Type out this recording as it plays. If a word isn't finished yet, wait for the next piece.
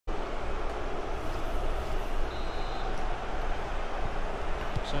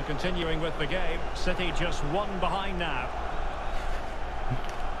So continuing with the game, City just one behind now.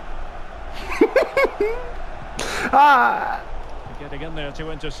 Getting in there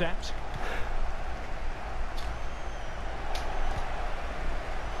to intercept.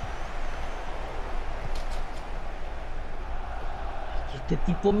 Este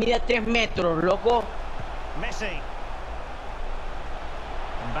tipo mide 3 metros, loco. Messi.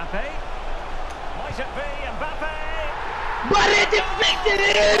 Mbappe. Might it be Mbappe? ¡Vale, deflected!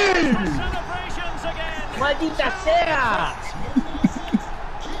 Celebrations again. ¡Maldita sea!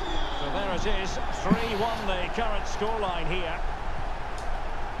 So there it is, 3-1 the current scoreline here.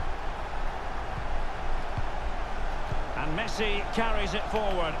 And Messi carries it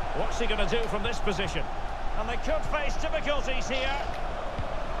forward. What's he going to do from this position? And they could face difficulties here.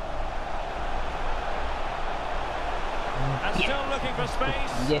 And still looking for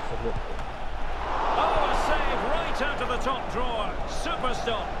space. Yes, Oh, a save right out of the top drawer. Super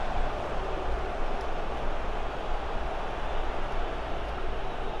stop.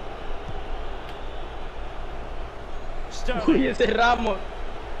 Sterling. Uy, ese Ramos.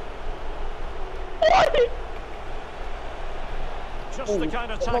 Just the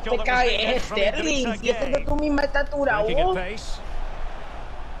kind of tackle ¿Cómo te that was cae needed from Sterling? Idrissa Si ese es de tu misma estatura, Making it vos. pace.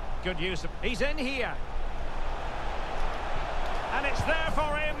 Good use of... He's in here. And it's there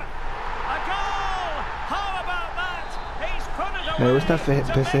for him. A goal! How about that? He's put it away. Me gusta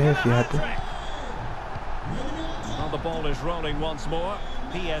PSG, fíjate. Well, the ball is rolling once more.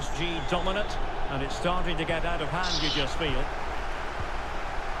 PSG dominant. And it's starting to get out of hand, you just feel.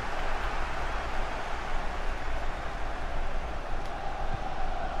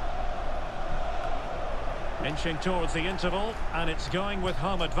 Inching towards the interval, and it's going with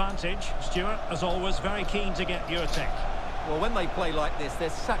home advantage. Stuart, as always, very keen to get your take. Well, when they play like this, they're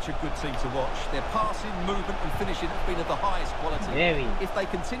such a good team to watch. Their passing, movement and finishing have been of the highest quality. Very. If they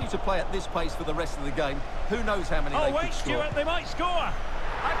continue to play at this pace for the rest of the game, who knows how many they could score. Stuart, they might score.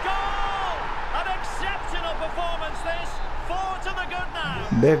 A goal! An exceptional performance, this. 4 to the good now.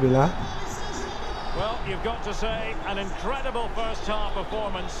 Débil, ¿ah? Well, you've got to say, an incredible first-half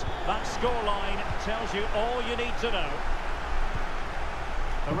performance. That scoreline tells you all you need to know.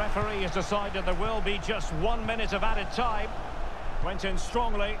 The referee has decided there will be just 1 minute of added time. Went in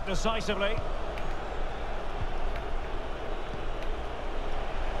strongly, decisively.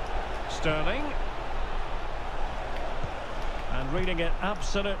 Sterling. And reading it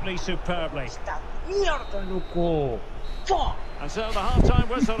absolutely superbly. Mierda, loco. Fuck. And so the half-time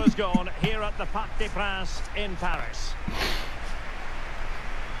whistle has gone here at the Parc des Princes in Paris.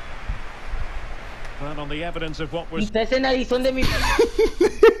 Well, on the evidence of what was... Quita ese narizón de mi...